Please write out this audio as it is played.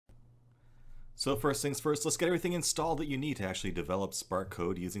So first things first, let's get everything installed that you need to actually develop Spark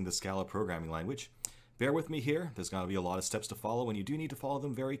code using the Scala programming language. Bear with me here, there's going to be a lot of steps to follow and you do need to follow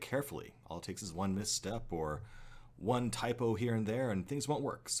them very carefully. All it takes is one misstep or one typo here and there and things won't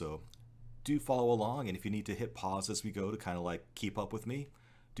work. So do follow along, and if you need to hit pause as we go to kind of like keep up with me,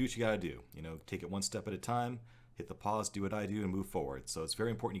 do what you got to do. You know, take it one step at a time, hit the pause, do what I do, and move forward. So it's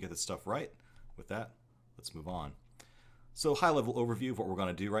very important you get this stuff right. With that, let's move on. So high-level overview of what we're going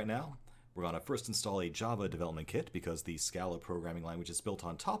to do right now. We're going to first install a Java development kit because the Scala programming language is built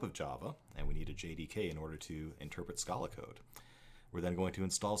on top of Java, and we need a JDK in order to interpret Scala code. We're then going to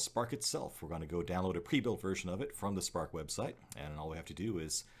install Spark itself. We're going to go download a pre-built version of it from the Spark website, and all we have to do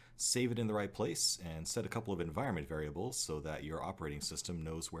is save it in the right place and set a couple of environment variables so that your operating system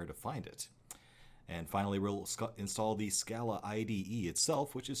knows where to find it. And finally, we'll install the Scala IDE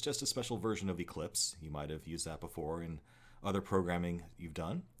itself, which is just a special version of Eclipse. You might have used that before in other programming you've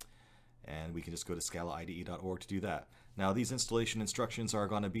done. And we can just go to scalaide.org to do that. Now, these installation instructions are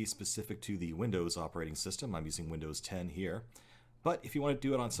going to be specific to the Windows operating system. I'm using Windows 10 here. But if you want to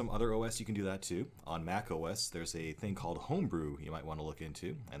do it on some other OS, you can do that too. On Mac OS, there's a thing called Homebrew you might want to look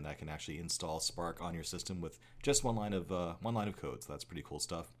into, and that can actually install Spark on your system with just one line of code. So that's pretty cool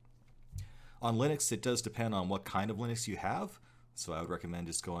stuff. On Linux, it does depend on what kind of Linux you have. So I would recommend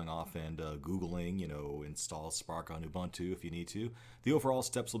just going off and Googling, install Spark on Ubuntu if you need to. The overall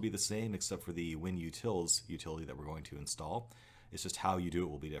steps will be the same except for the WinUtils utility that we're going to install. It's just how you do it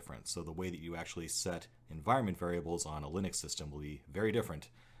will be different. So the way that you actually set environment variables on a Linux system will be very different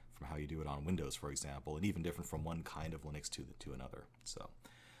from how you do it on Windows, for example, and even different from one kind of Linux to another. So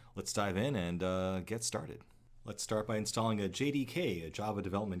let's dive in and get started. Let's start by installing a JDK, a Java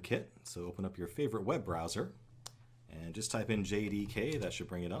development kit. So open up your favorite web browser and just type in JDK. That should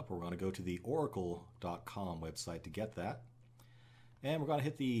bring it up. We're going to go to the oracle.com website to get that. And we're going to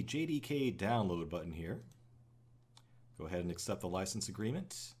hit the JDK download button here. Go ahead and accept the license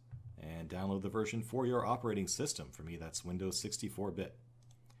agreement and download the version for your operating system. For me, that's Windows 64-bit.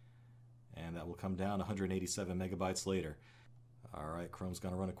 And that will come down 187 megabytes later. All right, Chrome's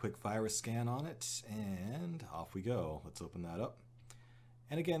going to run a quick virus scan on it, and off we go. Let's open that up.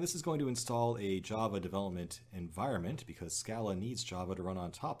 And again, this is going to install a Java development environment because Scala needs Java to run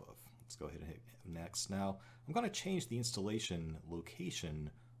on top of. Let's go ahead and hit next. Now, I'm going to change the installation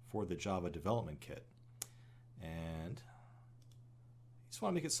location for the Java development kit. And I just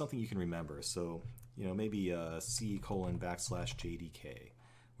want to make it something you can remember. So, maybe C:\JDK.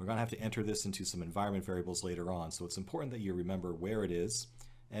 We're going to have to enter this into some environment variables later on, so it's important that you remember where it is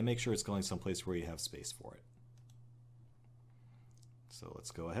and make sure it's going someplace where you have space for it. So let's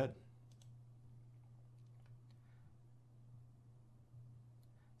go ahead.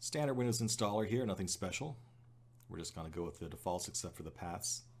 Standard Windows installer here, nothing special. We're just going to go with the defaults except for the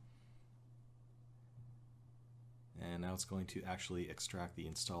paths. And now it's going to actually extract the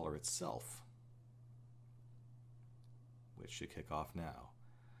installer itself, which should kick off now.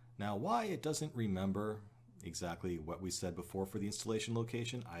 Now, why it doesn't remember exactly what we said before for the installation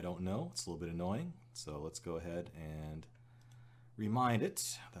location, I don't know. It's a little bit annoying. So let's go ahead and remind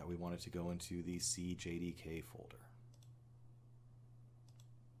it that we want it to go into the CJDK folder.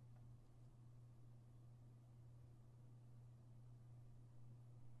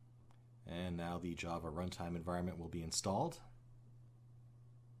 And now the Java runtime environment will be installed.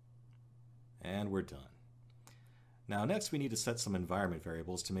 And we're done. Now next we need to set some environment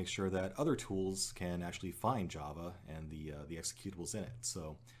variables to make sure that other tools can actually find Java and the executables in it.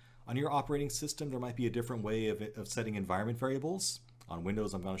 So on your operating system there might be a different way of setting environment variables. On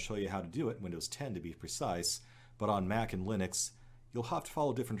Windows I'm going to show you how to do it, Windows 10 to be precise, but on Mac and Linux you'll have to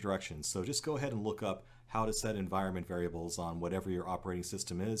follow different directions. So just go ahead and look up how to set environment variables on whatever your operating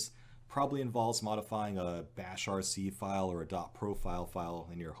system is. Probably involves modifying a bashrc file or a .profile file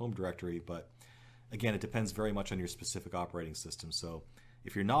in your home directory, but again, it depends very much on your specific operating system. So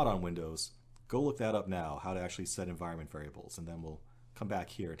if you're not on Windows, go look that up now, how to actually set environment variables, and then we'll come back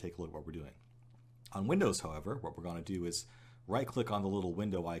here and take a look at what we're doing. On Windows, however, what we're going to do is right-click on the little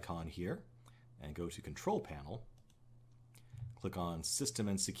window icon here and go to Control Panel, click on System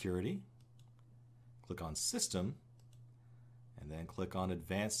and Security, click on System, and then click on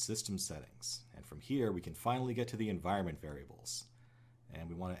Advanced System Settings. And from here, we can finally get to the environment variables. And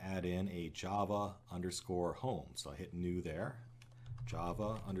we want to add in a Java_home. So I hit new there,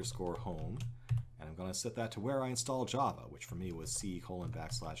 Java_home, and I'm going to set that to where I install Java, which for me was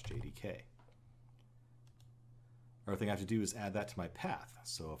C:\JDK. Other thing I have to do is add that to my path.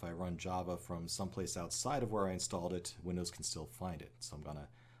 So if I run Java from someplace outside of where I installed it, Windows can still find it. So I'm going to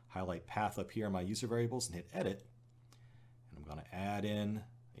highlight path up here in my user variables and hit edit. And I'm going to add in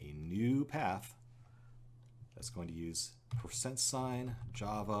a new path that's going to use %,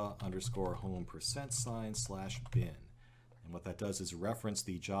 Java underscore home %/bin. And what that does is reference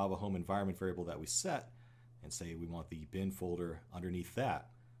the Java home environment variable that we set and say we want the bin folder underneath that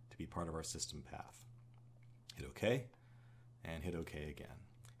to be part of our system path. Hit OK, and hit OK again.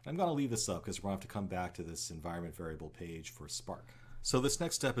 I'm going to leave this up because we're going to have to come back to this environment variable page for Spark. So this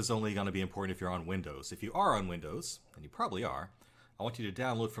next step is only going to be important if you're on Windows. If you are on Windows, and you probably are, I want you to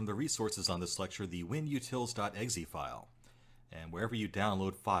download from the resources on this lecture the winutils.exe file. And wherever you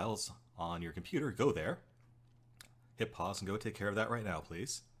download files on your computer, go there. Hit pause and go take care of that right now,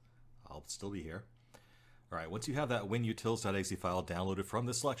 please. I'll still be here. All right, once you have that winutils.exe file downloaded from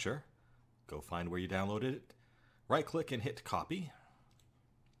this lecture, go find where you downloaded it, right-click and hit copy,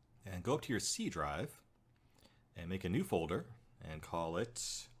 and go up to your C drive and make a new folder and call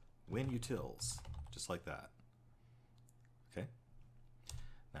it winutils, just like that. Okay.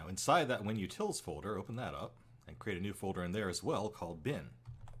 Now inside that winutils folder, open that up and create a new folder in there as well called bin.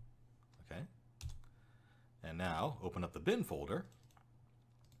 Okay. And now open up the bin folder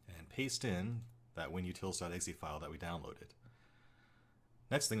and paste in that winutils.exe file that we downloaded.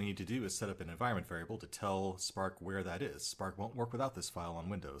 Next thing we need to do is set up an environment variable to tell Spark where that is. Spark won't work without this file on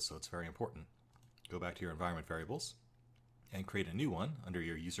Windows, so it's very important. Go back to your environment variables and create a new one under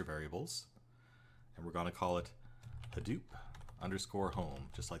your user variables. And we're going to call it Hadoop underscore home,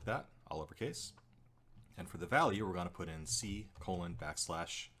 just like that, all uppercase. And for the value, we're going to put in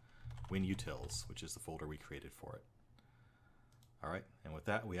C:\winutils, which is the folder we created for it. All right, and with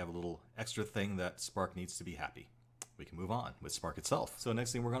that, we have a little extra thing that Spark needs to be happy. We can move on with Spark itself. So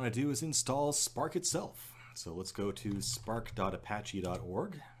next thing we're going to do is install Spark itself. So let's go to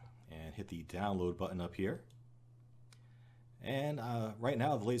spark.apache.org and hit the download button up here. And right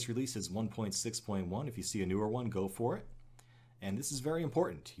now the latest release is 1.6.1. If you see a newer one, go for it. And this is very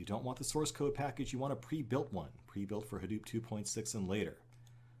important. You don't want the source code package, you want a pre-built one, pre-built for Hadoop 2.6 and later.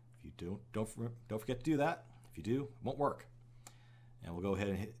 If you don't forget to do that. If you do, it won't work. And we'll go ahead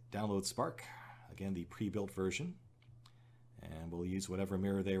and hit download Spark, again the pre-built version. And we'll use whatever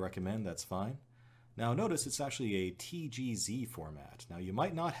mirror they recommend, that's fine. Now notice it's actually a TGZ format. Now you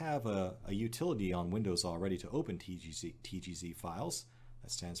might not have a utility on Windows already to open TGZ files.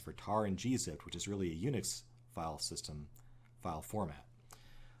 That stands for tar and gzip, which is really a Unix file system file format.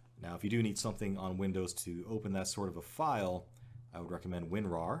 Now if you do need something on Windows to open that sort of a file, I would recommend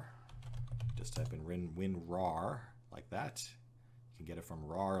WinRAR. Just type in WinRAR like that. You can get it from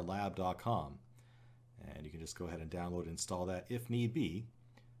rarlab.com. And you can just go ahead and download and install that if need be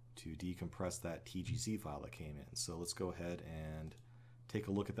to decompress that TGZ file that came in. So let's go ahead and take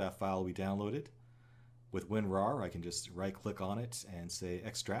a look at that file we downloaded. With WinRAR, I can just right-click on it and say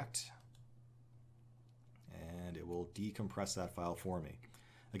extract, and it will decompress that file for me.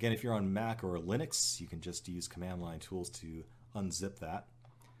 Again, if you're on Mac or Linux, you can just use command line tools to unzip that.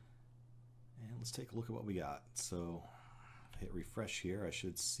 And let's take a look at what we got. So hit refresh here. I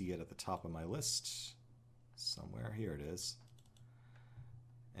should see it at the top of my list. Somewhere, here it is.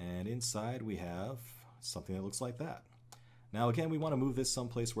 And inside we have something that looks like that. Now again, we want to move this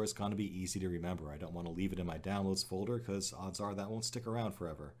someplace where it's going to be easy to remember. I don't want to leave it in my downloads folder because odds are that won't stick around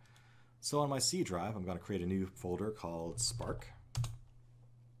forever. So on my C drive, I'm going to create a new folder called Spark.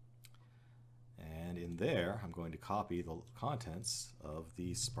 And in there, I'm going to copy the contents of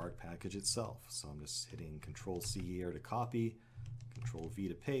the Spark package itself. So I'm just hitting Control-C here to copy, Control-V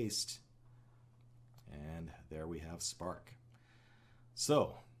to paste, and there we have Spark.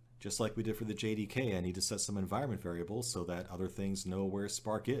 So, just like we did for the JDK, I need to set some environment variables so that other things know where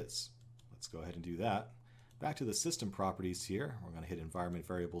Spark is. Let's go ahead and do that. Back to the system properties here, we're going to hit environment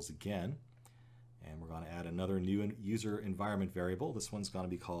variables again, and we're going to add another new user environment variable. This one's going to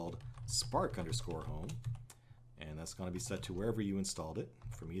be called Spark underscore home, and that's going to be set to wherever you installed it.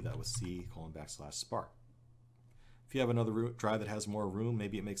 For me, that was C:\Spark. If you have another drive that has more room,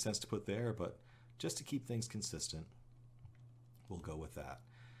 maybe it makes sense to put there, but just to keep things consistent, we'll go with that.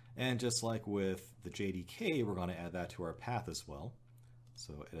 And just like with the JDK, we're going to add that to our path as well.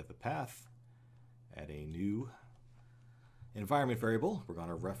 So edit the path, add a new environment variable. We're going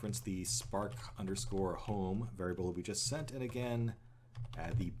to reference the Spark underscore home variable that we just sent, and again,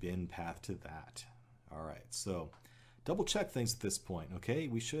 add the bin path to that. All right, so double check things at this point, okay?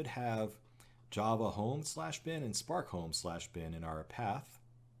 We should have Java home/bin and Spark home/bin in our path.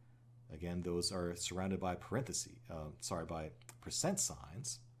 Again, those are surrounded by by percent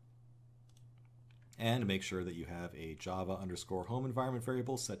signs. And make sure that you have a Java underscore home environment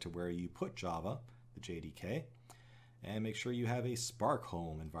variable set to where you put Java, the JDK. And make sure you have a Spark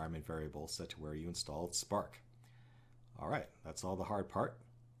home environment variable set to where you installed Spark. All right, that's all the hard part.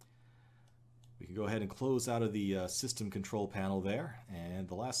 We can go ahead and close out of the system control panel there, and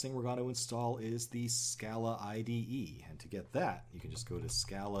the last thing we're going to install is the Scala IDE. And to get that, you can just go to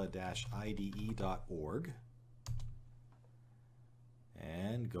scala-ide.org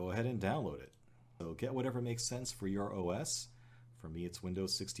and go ahead and download it. So get whatever makes sense for your OS. For me, it's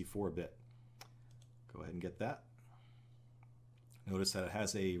Windows 64-bit. Go ahead and get that. Notice that it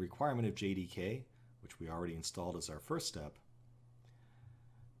has a requirement of JDK, which we already installed as our first step.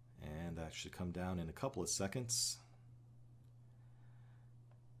 And that should come down in a couple of seconds.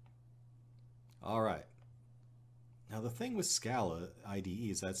 All right. Now the thing with Scala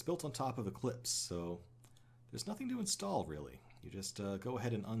IDE is that it's built on top of Eclipse, so there's nothing to install really. You just go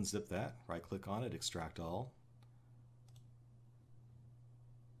ahead and unzip that, right-click on it, extract all.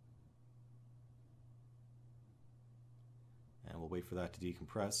 And we'll wait for that to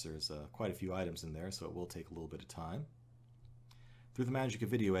decompress. There's quite a few items in there, so it will take a little bit of time. Through the magic of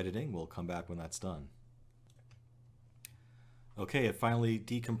video editing, we'll come back when that's done. Okay, it finally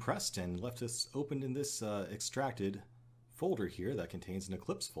decompressed and left us opened in this extracted folder here that contains an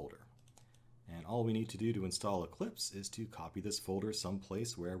Eclipse folder. And all we need to do to install Eclipse is to copy this folder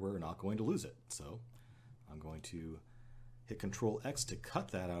someplace where we're not going to lose it. So I'm going to hit Control X to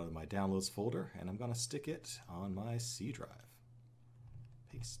cut that out of my Downloads folder, and I'm going to stick it on my C drive.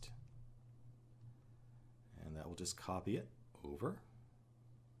 Paste. And that will just copy it over.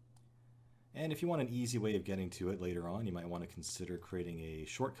 And if you want an easy way of getting to it later on, you might want to consider creating a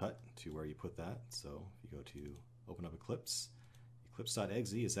shortcut to where you put that. So if you go to open up Eclipse,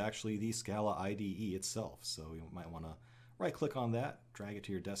 eclipse.exe is actually the Scala IDE itself. So you might want to right click on that, drag it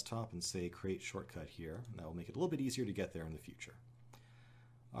to your desktop and say create shortcut here. And that will make it a little bit easier to get there in the future.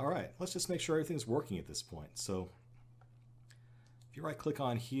 All right, let's just make sure everything's working at this point. So if you right click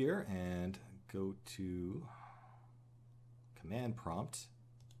on here and go to command prompt,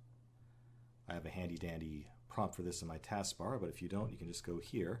 I have a handy dandy prompt for this in my taskbar, but if you don't, you can just go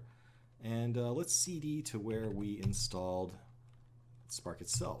here and let's cd to where we installed Spark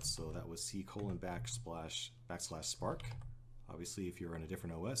itself. So that was c:\\Spark. Obviously, if you're in a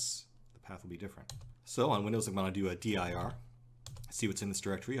different OS, the path will be different. So on Windows, I'm going to do a dir, see what's in this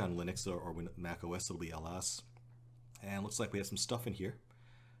directory. On Linux or Mac OS, it'll be ls. And looks like we have some stuff in here.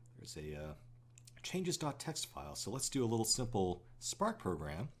 There's a changes.txt file. So let's do a little simple Spark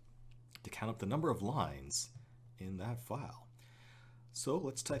program to count up the number of lines in that file. So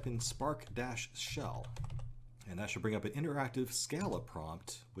let's type in spark-shell, and that should bring up an interactive Scala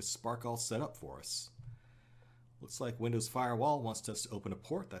prompt with Spark all set up for us. Looks like Windows Firewall wants us to open a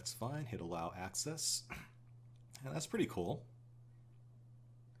port. That's fine. Hit allow access, and that's pretty cool.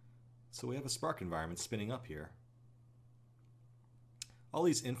 So we have a Spark environment spinning up here. All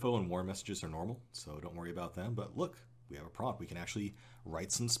these info and warn messages are normal, so don't worry about them, but look, we have a prompt. We can actually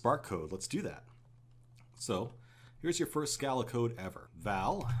write some Spark code. Let's do that. So here's your first Scala code ever.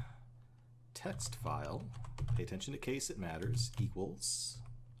 Val text file, pay attention to case, it matters, equals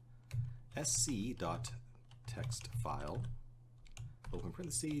sc.text file, open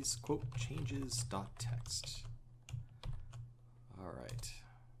parentheses, quote, changes.txt. All right.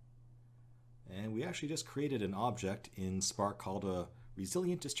 And we actually just created an object in Spark called a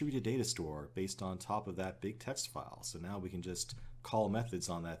resilient distributed data store based on top of that big text file. So now we can just call methods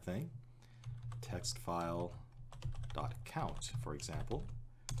on that thing. Text file dot count, for example,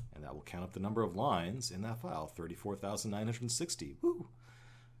 and that will count up the number of lines in that file, 34,960. Woo!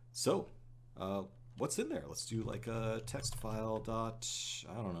 So what's in there? Let's do like a text file dot,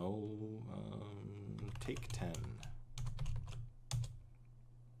 I don't know, take 10.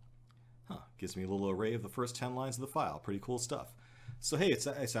 Gives me a little array of the first 10 lines of the file. Pretty cool stuff. So hey,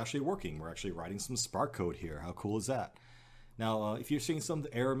 it's actually working. We're actually writing some Spark code here. How cool is that? Now, if you're seeing some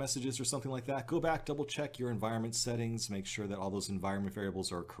error messages or something like that, go back, double check your environment settings, make sure that all those environment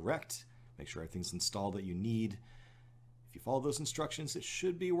variables are correct, make sure everything's installed that you need. If you follow those instructions, it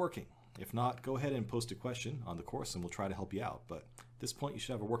should be working. If not, go ahead and post a question on the course and we'll try to help you out. But at this point, you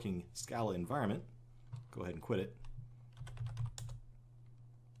should have a working Scala environment. Go ahead and quit it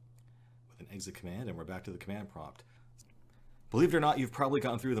with an exit command, and we're back to the command prompt. Believe it or not, you've probably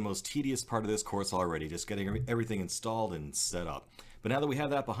gotten through the most tedious part of this course already, just getting everything installed and set up. But now that we have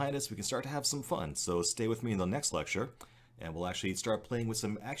that behind us, we can start to have some fun. So stay with me in the next lecture, and we'll actually start playing with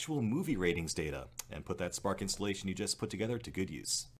some actual movie ratings data and put that Spark installation you just put together to good use.